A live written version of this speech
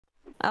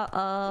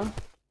Uh-oh.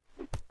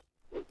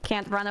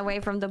 Can't run away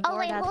from the board. Oh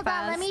wait, hold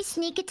fast. on. Let me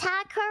sneak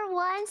attack her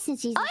once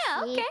since she's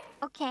asleep. Okay.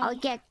 Okay. I'll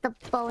get the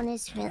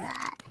bonus for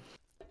that.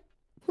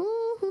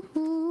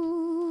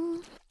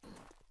 Oh.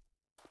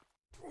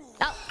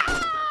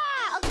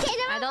 Ah! Okay,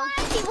 never mind.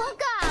 She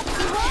woke up.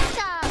 She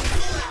woke up.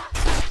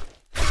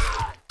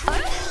 Oh,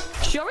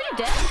 she already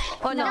dead?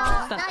 Oh no.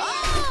 Not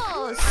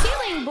Oh,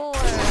 ceiling board.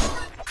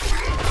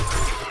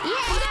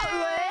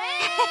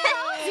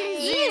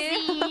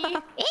 Yeah.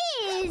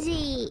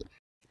 Easy.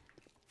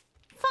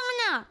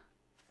 Fauna,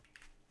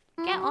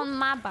 get on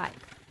my bike.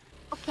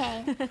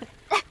 Okay.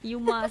 You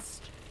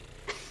must.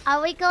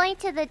 Are we going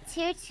to the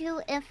tier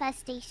 2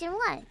 infestation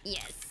one?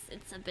 Yes,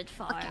 it's a bit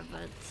far,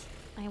 but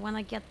I want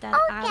to get that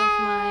out of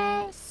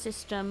my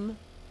system.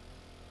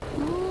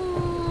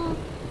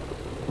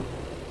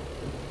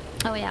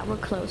 Oh yeah, we're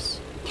close.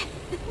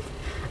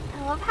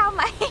 I love how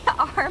my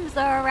arms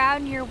are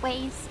around your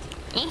waist.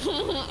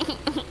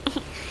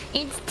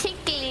 It's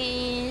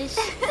ticklish.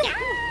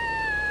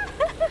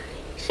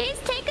 She's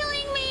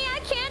tickling me. I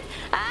can't.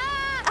 I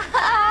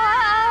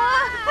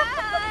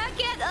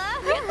can't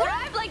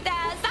drive like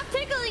that. Stop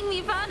tickling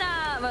me,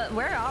 Fauna. But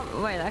where are?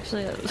 Wait,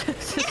 actually,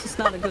 this is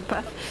not a good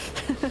path.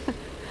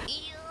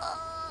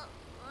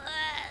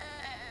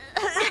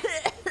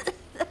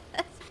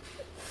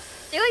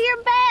 Do your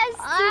best.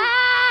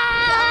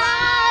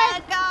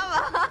 Come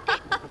on.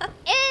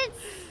 It's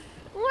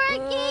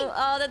working.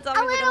 Oh, that's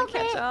all we're gonna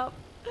catch up.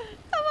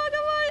 Come on,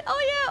 come on.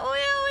 Oh yeah, oh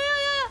yeah, oh yeah,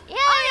 yeah.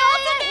 Yeah, oh, you're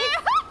also there.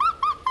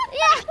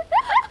 Yeah.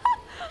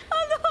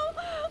 Oh no,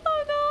 oh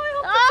no.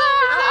 I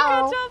hope it's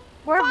catch up.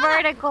 We're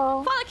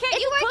vertical. Fauna, can't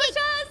you push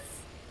us?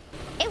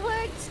 It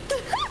works.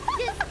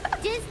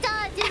 just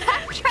I'm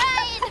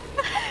trying.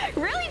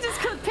 Really, just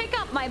could pick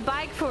up my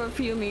bike for a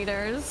few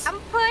meters. I'm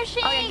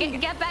pushing. Okay,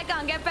 get back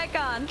on, get back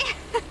on.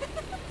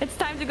 It's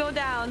time to go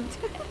down.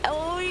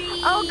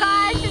 Oh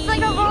gosh, it's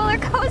like a roller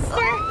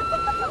coaster.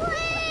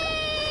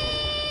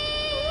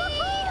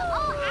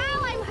 Oh,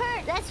 ow, I'm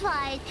hurt. That's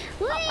fine.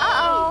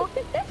 Uh-oh.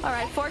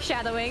 Alright,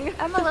 foreshadowing.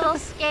 I'm a little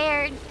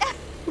scared.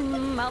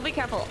 I'll be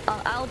careful.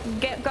 I'll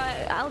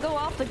go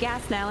off the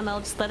gas now and I'll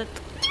just let it...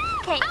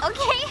 Okay,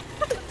 okay.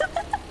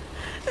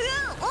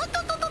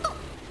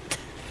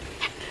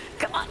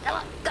 Come on, come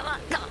on, come on,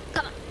 come on,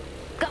 come on.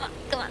 Come on,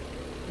 come on.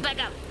 Back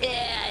up.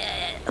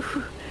 Yeah.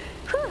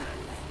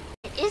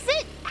 Is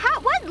it...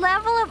 what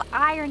level of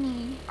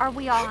irony are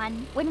we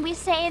on when we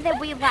say that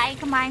we like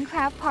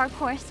Minecraft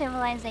Parkour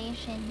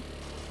Civilization?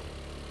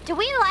 Do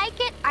we like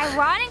it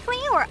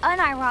ironically or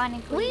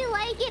unironically? We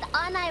like it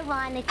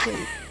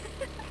unironically.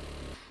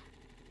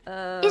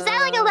 Is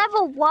that like a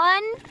level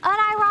 1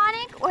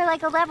 unironic or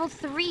like a level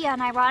 3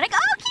 unironic?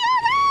 Oh,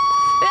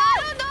 Kiara! I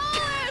don't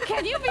know!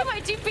 Can you be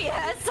my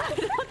GPS?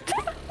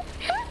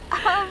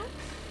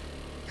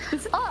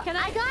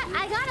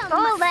 I got a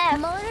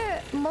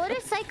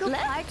motorcycle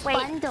parts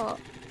bundle.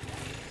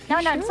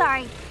 No,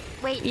 sorry.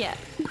 Wait. Yeah.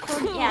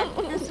 Yeah,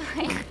 this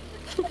way.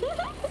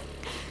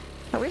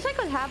 I wish I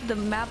could have the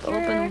map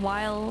open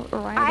while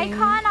riding.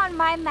 Icon on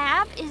my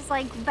map is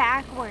like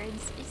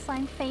backwards. It's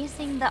like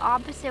facing the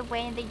opposite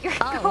way that you're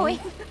going.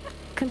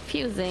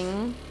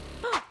 Confusing.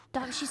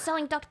 She's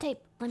selling duct tape.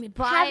 Let me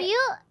buy.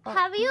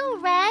 Have you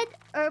read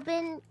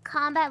Urban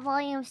Combat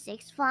Volume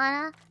 6,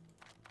 Fauna?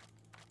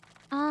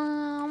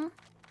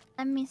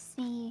 Let me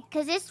see.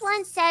 Cause this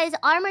one says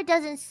armor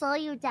doesn't slow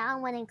you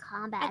down when in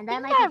combat, and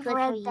that might be good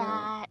for you.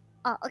 That.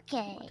 Oh,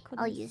 okay.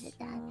 I'll use it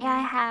then. Yeah,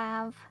 I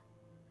have.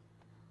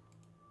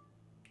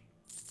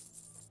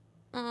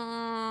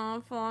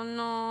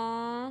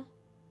 Fauna.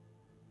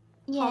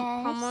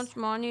 Yes. How much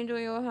money do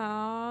you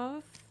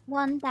have?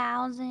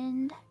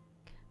 1,000.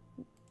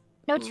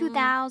 No,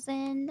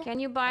 2,000. Can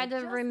you buy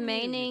the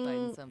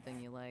remaining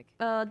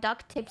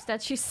duct tapes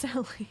that she's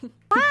selling?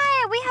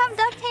 Why? We have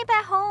duct tape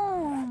at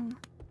home.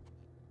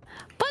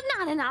 But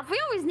not enough. We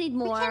always need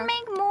more. We can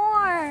make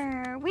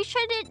more. We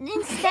should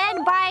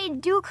instead buy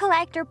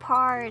collector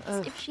parts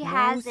if she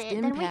has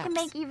it. Then we can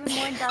make even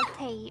more duct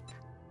tape.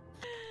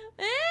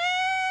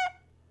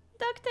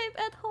 Duct tape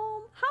at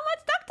home. How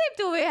much duct tape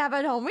do we have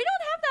at home? We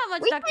don't have that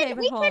much duct tape at home.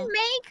 We can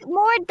make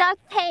more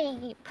duct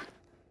tape.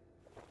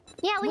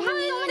 Yeah, we have so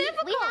many.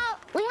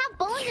 We have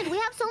bones and we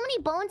have so many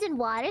bones in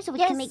water, so we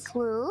can make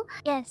glue.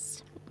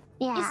 Yes.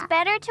 Yeah. It's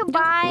better to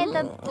buy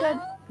the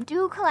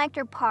dew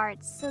collector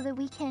parts so that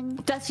we can.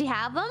 Does she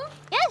have them?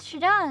 Yes, she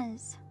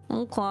does.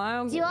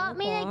 Okay. Do you want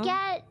me to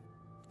get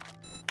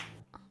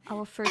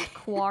our first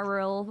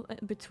quarrel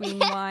between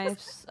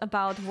wives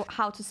about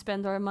how to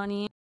spend our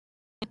money?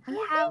 We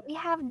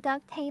have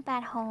duct tape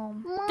at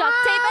home. Mom, duct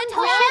tape at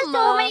home.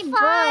 So many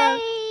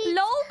books.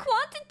 Low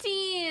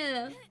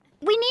quantity.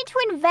 We need to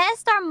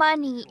invest our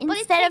money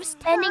instead of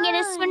spending it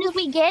as soon as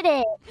we get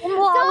it. And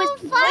we'll Don't always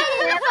fight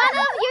in front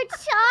of your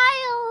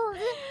child.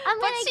 I'm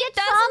but gonna she get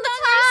doesn't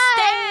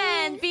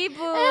understand,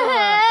 people.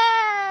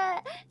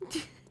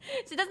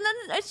 She doesn't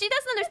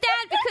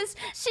understand because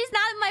she's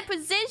not in my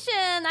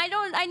position.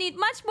 I need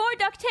much more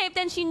duct tape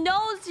than she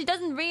knows. She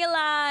doesn't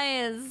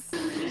realize.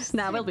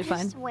 Nah, we'll be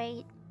fine. Just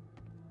wait.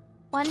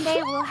 One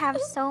day we'll have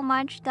so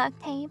much duct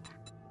tape.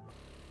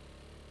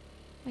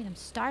 Wait, I'm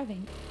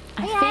starving.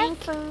 We I have think.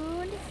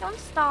 food. Don't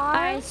starve.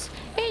 Alright,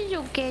 it's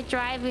okay.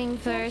 Driving We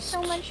have first.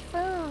 so much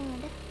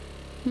food.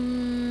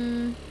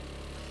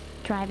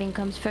 Driving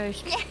comes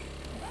first.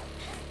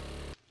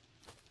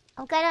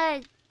 I'm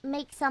gonna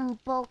make some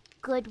bulk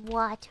good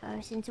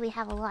water since we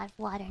have a lot of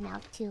water now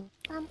too.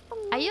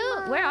 Are you?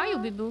 Where are you,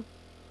 Bibu?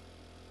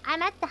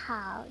 I'm at the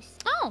house.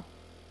 Oh.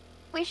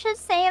 We should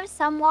save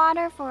some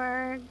water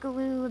for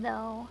glue,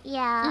 though.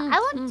 Yeah, I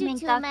won't do Make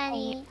too duct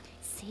many. tape.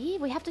 See,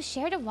 we have to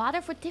share the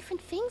water for different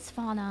things,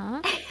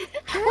 Fauna.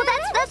 Well,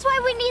 that's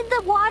why we need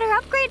the water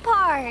upgrade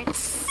parts,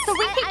 so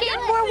we can get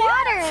more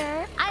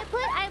water. I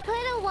put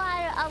a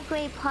water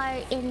upgrade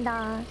part in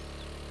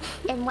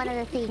one of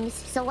the things,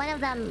 so one of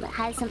them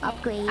has some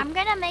upgrade. I'm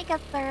gonna make a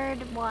third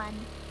one.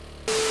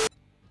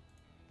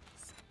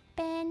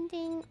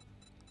 Spending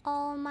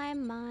all my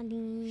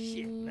money.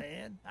 Shit,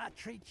 man. I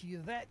treat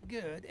you that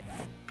good.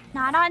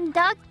 Not on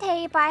duct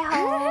tape, I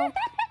hope.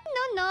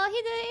 No,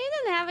 he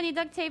didn't have any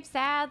duct tape,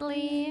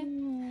 sadly.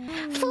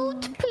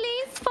 Food,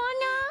 please,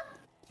 Fauna.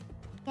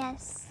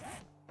 Yes.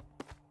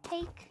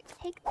 Take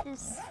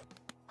this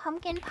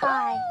pumpkin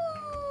pie.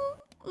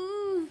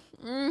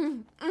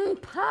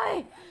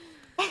 Pie.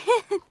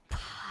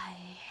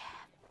 Pie.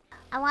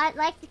 I would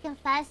like to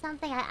confess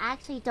something. I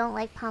actually don't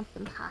like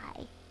pumpkin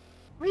pie.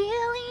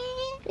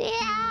 Really?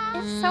 Yeah.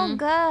 It's so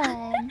good.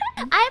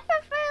 I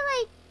prefer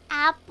like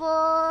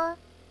apple.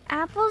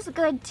 Apple's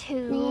good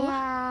too.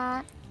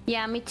 Yeah.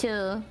 Yeah, me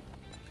too.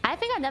 I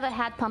think I've never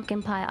had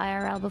pumpkin pie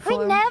IRL before.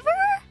 Wait, never?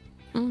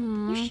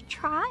 You You should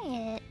try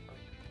it.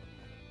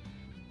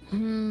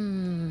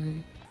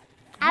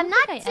 I'm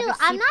not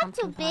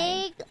too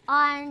big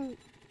on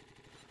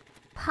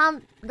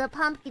the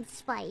pumpkin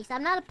spice.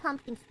 I'm not a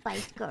pumpkin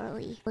spice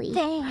girly.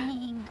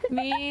 Dang.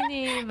 Me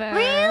neither.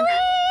 Really?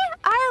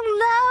 I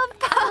love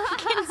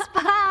pumpkin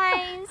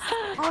spice.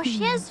 Oh,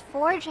 she has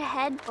Forge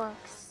Ahead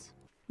books.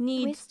 Do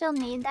we Need. still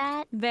need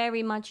that?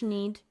 Very much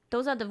need.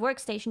 Those are the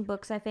workstation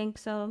books, I think,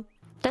 so...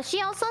 Does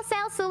she also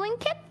sell sewing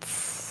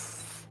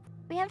kits?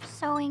 We have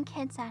sewing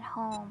kits at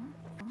home.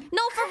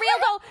 No, for real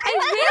though! I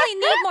really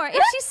need more!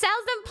 If she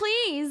sells them,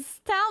 please!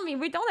 Tell me,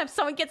 we don't have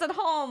sewing kits at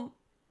home!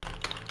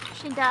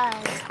 She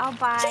does. I'll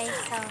buy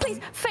some. Please,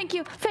 thank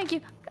you, thank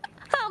you!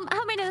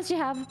 How many does she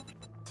have?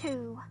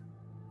 2.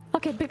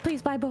 Okay,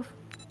 please buy both.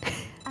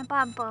 I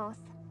bought both.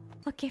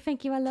 Okay,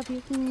 thank you, I love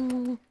you.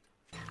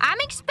 I'm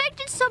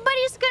expecting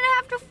somebody's gonna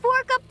have to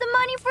fork up the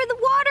money for the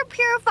water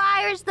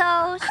purifiers,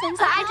 though, since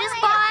I just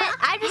spent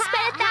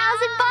 $1,000.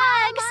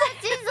 How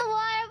much is the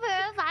water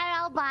purifier?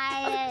 I'll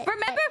buy it.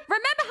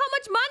 Remember how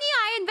much money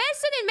I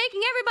invested in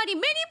making everybody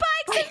mini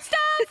bikes and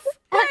stuff?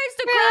 Where's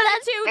the true,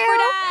 that's gratitude true. for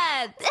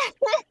that?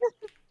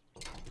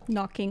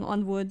 Knocking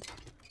on wood.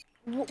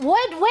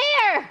 Wood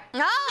where?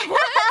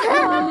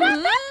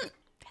 Oh,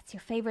 that's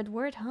your favorite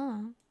word, huh?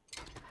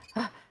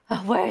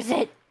 Where is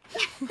it?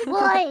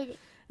 Wood.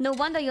 No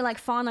wonder you like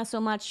Fauna so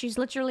much. She's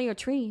literally a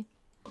tree.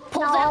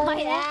 Pulls out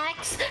my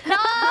axe. No,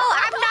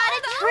 I'm not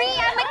a tree.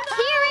 I'm a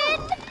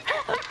Kieran.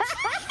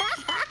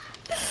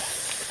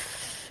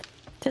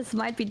 This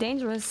might be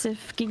dangerous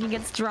if Gigi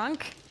gets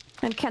drunk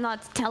and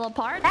cannot tell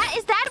apart.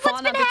 Is that what's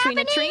Fauna been between happening?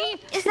 a tree.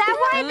 Is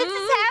that why this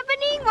is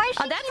happening? Why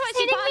she That's why keeps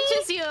she hitting me?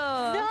 punches you.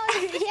 No,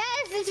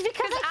 yes, it's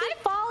because I keep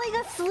falling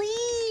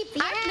asleep.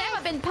 Yes. I've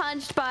never been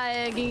punched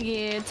by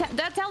Gigi.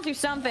 That tells you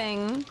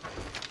something.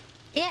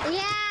 Yeah.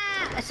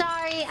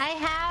 Sorry, I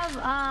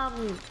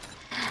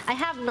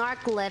have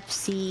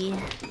narcolepsy.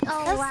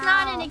 Oh, That's wow.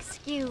 not an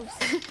excuse.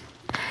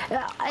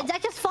 I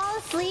just fall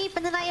asleep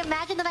and then I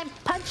imagine that I'm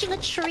punching a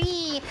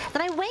tree.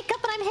 Then I wake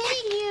up and I'm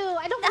hitting you.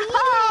 I don't mean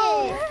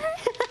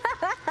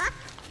it.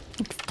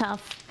 It's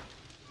tough.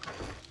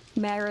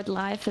 Married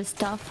life is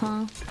tough,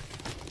 huh?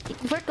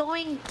 We're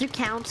going through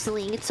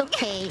counseling. It's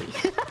okay.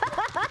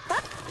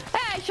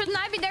 Hey, shouldn't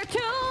I be there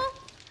too?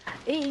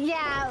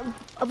 Yeah,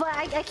 but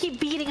I keep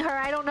beating her.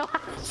 I don't know how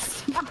to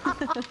stop.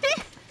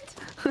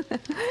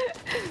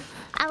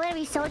 I'm gonna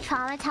be so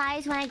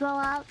traumatized when I grow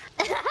up.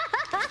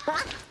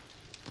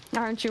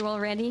 Aren't you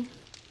already?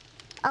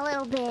 A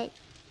little bit.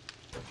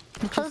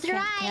 Close your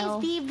eyes,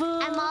 Bee-boo.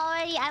 I'm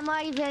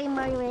already very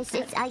murderous.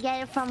 I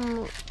get it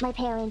from my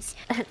parents.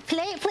 Play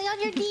on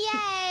your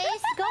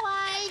DS. Go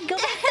on. Go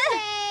back to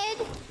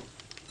bed.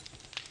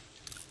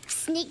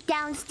 Sneak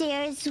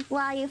downstairs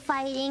while you're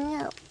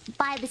fighting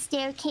by the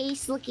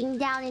staircase, looking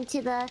down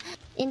into the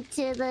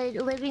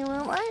living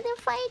room. Oh, they're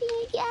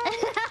fighting again.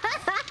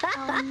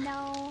 Oh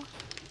no.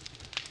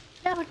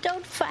 No,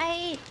 don't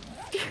fight.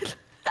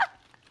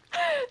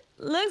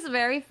 Looks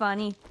very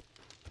funny.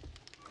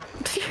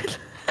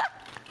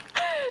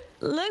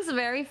 Looks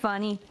very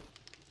funny.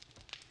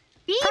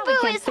 Probably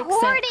Bee-boo can't is fix it.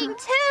 hoarding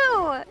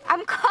too.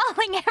 I'm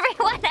calling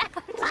everyone out.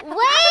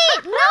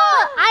 Wait, no,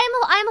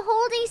 I'm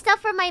holding stuff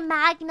for my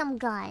Magnum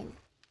gun.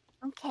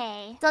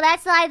 Okay. So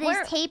that's why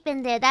there's tape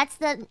in there. That's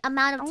the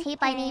amount of tape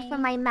I need Okay. for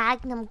my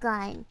Magnum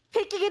gun.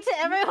 Picking into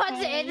everyone's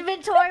Okay.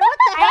 inventory. What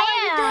the hell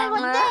are you I doing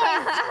with this?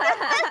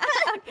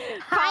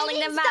 Calling Hiding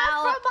them stuff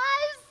out. from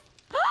us?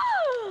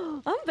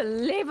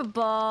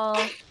 Unbelievable. All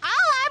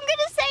I'm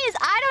gonna say is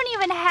I don't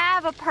even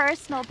have a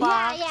personal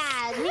box.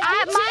 Yeah.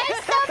 My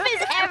stuff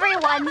is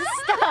everyone's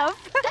stuff.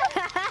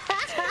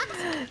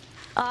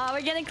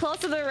 We're getting close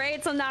to the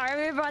raid, so now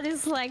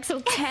everybody's like so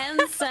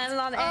tense and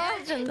on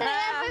edge. And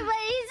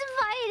everybody's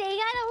fighting.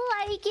 I don't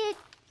like it.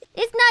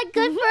 It's not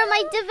good for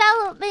my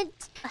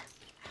development.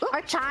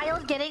 Our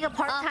child getting a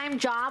part-time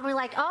job. We're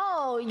like,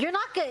 oh, you're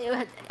not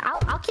good.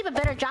 I'll keep a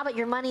better job at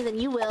your money than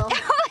you will. Oh no!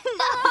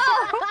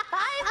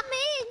 I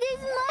made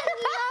this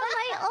money on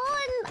my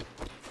own.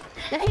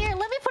 Here,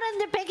 let me put it in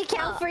the bank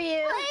account for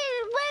you.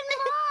 But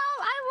Mom,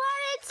 I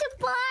wanted to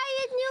buy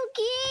a new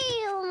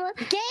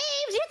game.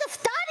 Games, you have to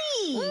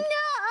study.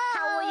 No.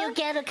 How will you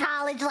get to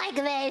college like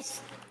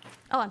this?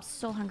 oh, I'm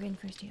so hungry and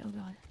thirsty. Oh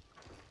god.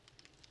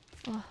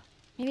 Oh,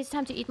 maybe it's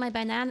time to eat my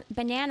banana.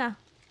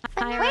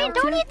 Wait,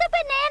 don't eat the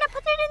banana.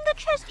 Put it in the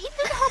chest. Eat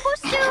the hobo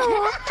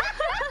stew.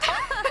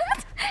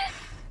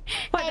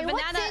 What, Hey, the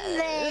what's banana in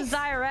this?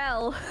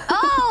 Zyrel.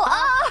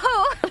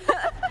 Oh.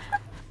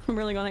 I'm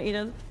really gonna eat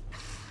it.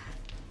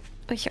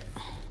 Oh, here.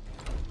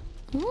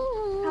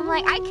 I'm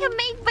like, I can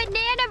make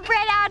banana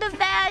bread out of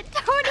that.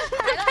 Don't eat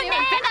the I don't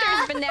even think banana.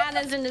 there's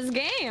bananas in this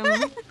game.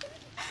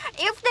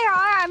 If there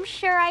are, I'm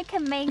sure I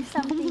can make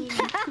something.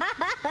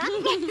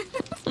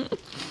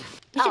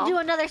 You should do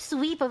another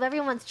sweep of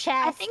everyone's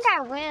chest. I think I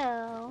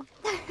will.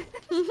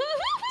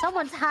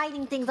 Someone's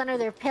hiding things under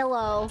their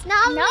pillow.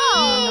 No.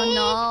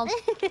 No.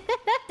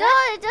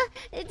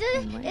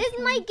 It's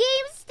my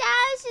game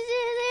stash is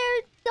in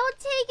there. Don't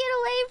take it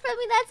away from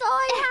me. That's all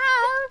I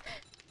have.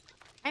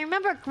 I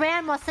remember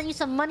Grandma sent you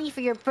some money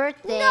for your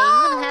birthday. No!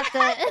 You're gonna have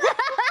to...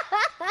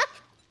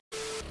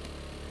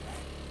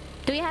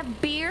 Do you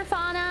have beer,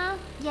 Fauna?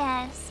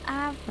 Yes, I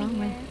have Oh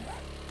my- beer.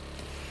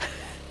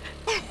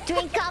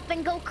 Drink up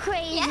and go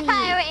crazy. Yeah,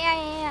 I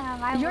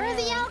am. You're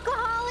the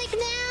alcoholic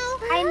now?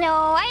 I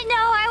know.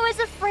 I was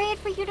afraid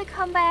for you to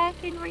come back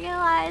and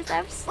realize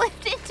I've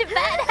slipped into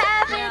bad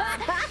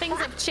habits. Yeah, things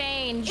have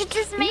changed. It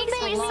just makes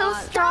me so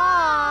lot.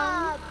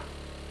 strong.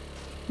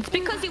 It's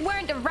because you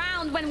weren't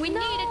around when we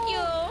needed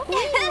you.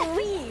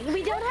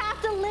 we don't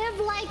have to live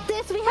like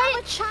this. We have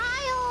a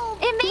child.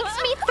 It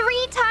makes me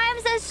 3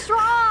 times as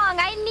strong.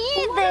 I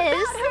need What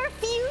this. about her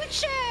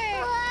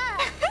future?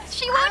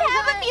 She won't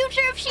have a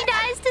future if she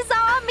dies to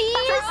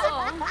zombies.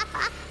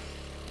 Oh.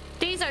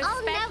 These are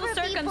I'll special never be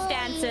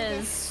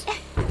circumstances.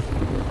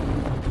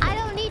 I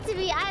don't need to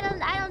be. I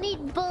don't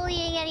need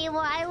bullying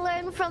anymore. I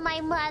learned from my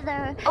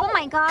mother. Oh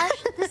my gosh,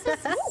 this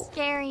is a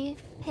scary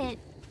pit.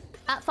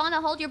 Fauna,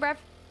 hold your breath.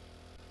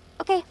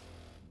 Okay.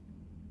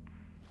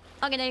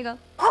 Okay, there you go.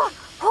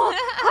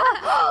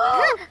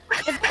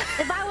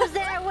 If I was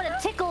there, I would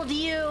have tickled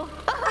you.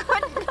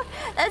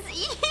 That's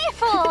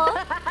evil.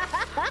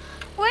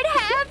 What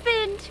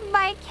happened to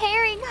my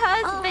caring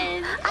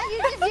husband?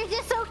 You're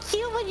just so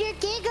cute when you're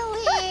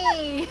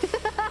giggling.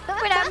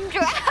 When I'm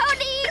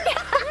drowning.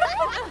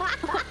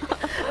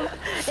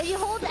 And you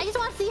hold. I just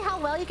want to see how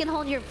well you can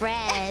hold your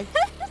breath.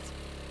 It's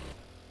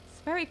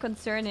very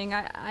concerning.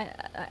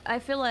 I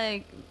feel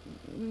like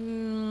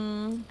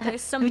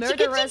there's some Chicka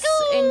murderous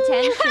chicka!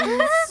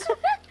 intentions,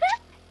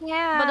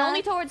 Yeah. but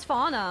only towards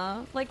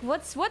Fauna. Like,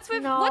 what's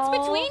between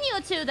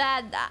you two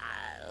that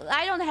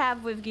I don't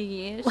have with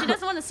Gigi? She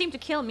doesn't want to seem to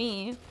kill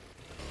me.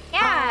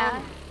 Yeah.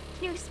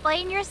 Can you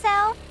explain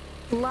yourself?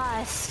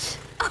 Lust.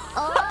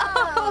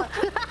 Oh.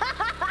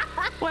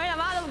 Wait, I'm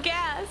out of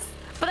gas.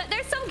 But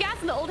there's some gas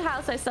in the old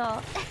house I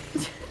saw.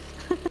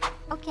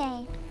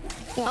 Okay.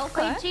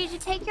 Okay. Wait, Gigi,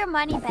 take your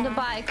money back. The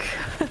bike.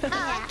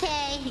 Oh,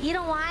 okay. You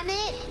don't want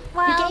it?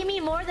 Well- You gave me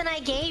more than I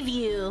gave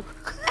you.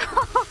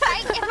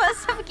 I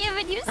must have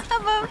given you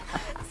some of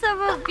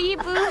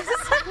Bee-Boo's.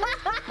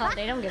 Oh,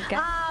 they don't give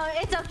gas. Oh,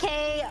 it's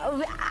okay.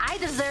 I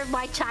deserve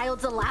my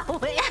child's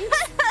allowance.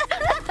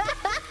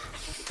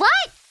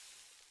 What?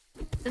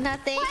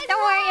 Nothing.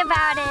 Don't worry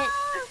about it.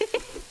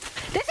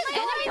 This is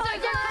going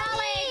towards your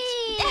college.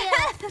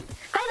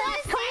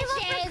 College.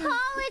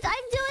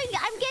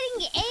 I'm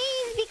getting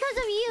A's because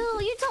of you.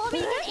 You told me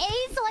to get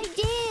A's, so I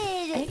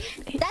did.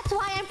 That's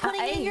why I'm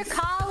putting in your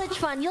college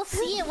fund. You'll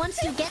see it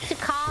once you get to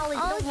college.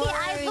 Don't Okay, worry.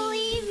 I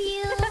believe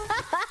you.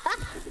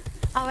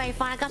 All right,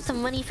 fine. I got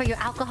some money for your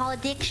alcohol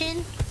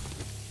addiction.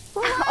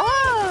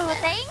 Oh,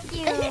 thank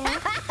you.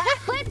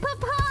 But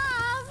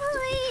Papa,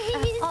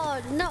 please.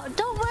 Oh no!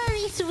 Don't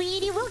worry,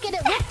 sweetie. We'll get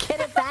it. We'll get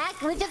it back.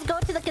 We'll just go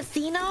to the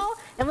casino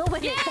and we'll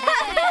win it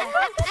back.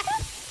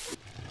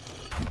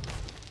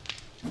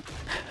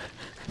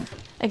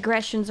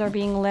 Aggressions are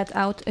being let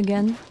out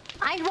again.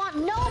 I want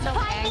no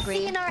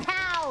privacy in our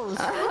house.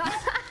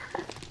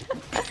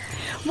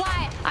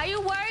 Why? Are you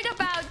worried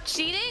about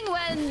cheating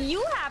when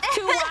you have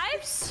 2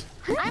 wives?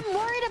 I'm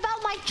worried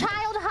about my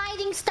child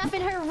hiding stuff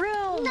in her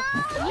room. No,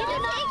 you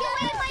didn't take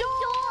away my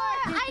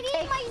door. I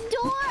need my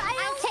door.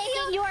 I'm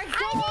taking your door.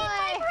 I need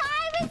my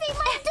privacy,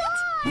 my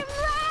door.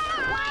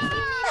 Why do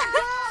you need a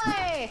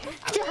door?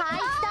 To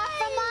hide stuff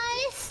from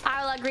us?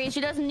 I'll agree.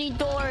 She doesn't need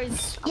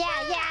doors. Yeah.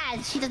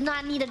 She does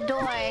not need a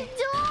door. Door.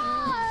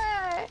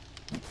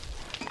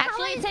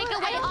 Actually, take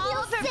away all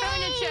of her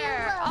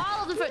furniture.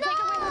 take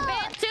away her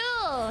bed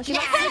too. She Yeah,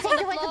 wants to take sleep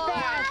on away the the floor.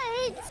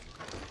 bed.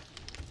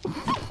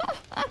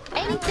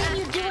 Anything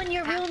you do in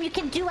your room, you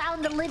can do out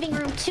in the living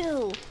room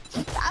too.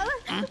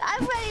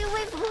 I'm running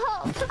away from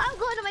home. I'm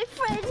going to my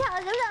friend's house.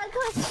 I'm not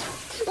going.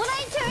 When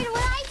I turn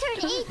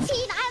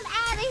 18, I'm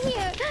out of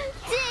here. Dang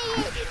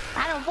it.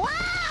 I don't.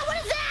 Wow! What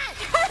is that?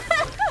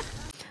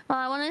 Well,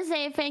 I want to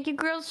say thank you,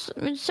 girls.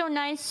 It's so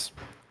nice.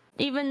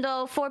 Even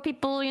though 4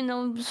 people, you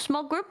know,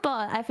 small group,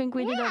 but I think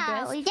we did our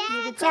best. we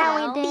did.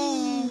 Yeah, we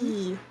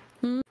did.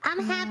 I'm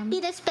happy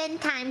to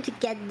spend time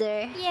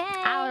together.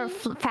 Yeah. Our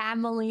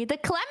family, the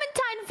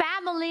Clementine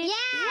family.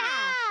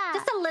 Yeah.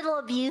 Just a little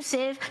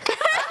abusive.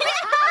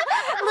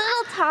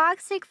 Little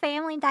toxic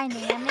family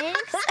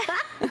dynamics.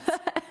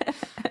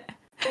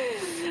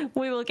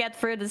 We will get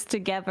through this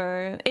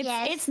together.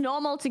 It's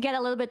normal to get a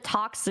little bit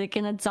toxic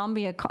in a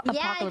zombie apocalypse.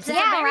 exactly. It's a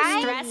very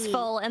right?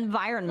 stressful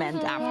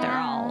environment after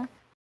all.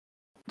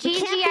 Gigi,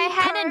 can't be I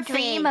had a perfect.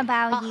 dream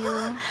about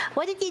you.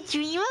 What did you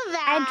dream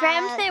about? I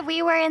dreamt that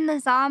we were in the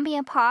zombie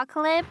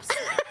apocalypse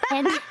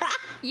and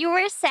you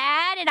were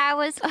sad and I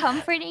was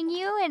comforting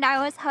you and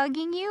I was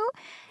hugging you.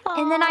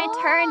 And then I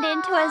turned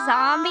into a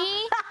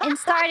zombie and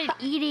started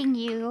eating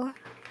you.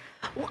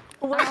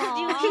 What did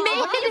you do?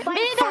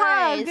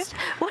 Mid-hug. Did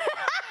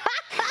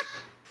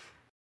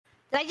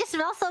I just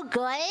smell so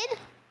good?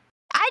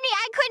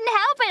 I couldn't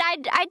help it.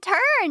 I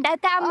turned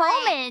at that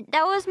moment.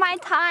 That was my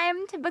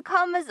time to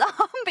become a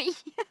zombie.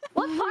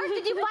 What part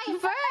did you bite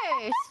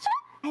first?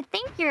 I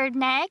think your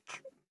neck.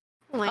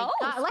 Oh my Oh,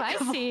 god, like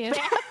a spicy.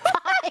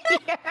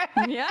 vampire.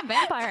 Yeah,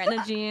 vampire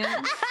energy.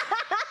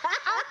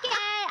 Okay,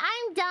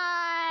 I'm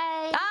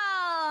done.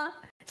 Ah,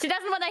 she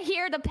doesn't want to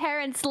hear the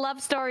parents'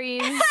 love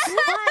stories. What? You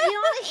don't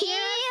want to hear?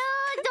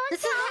 Ew, don't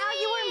This is tell how me.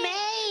 you were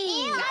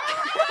made. Ew.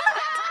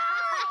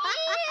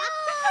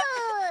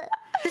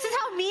 This is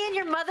how me and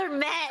your mother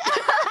met.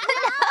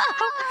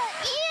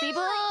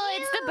 People,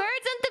 it's the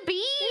birds and the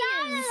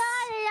bees.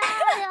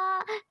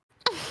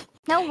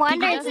 No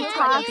wonder it's a doesn't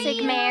toxic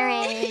agree.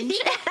 marriage.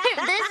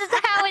 This is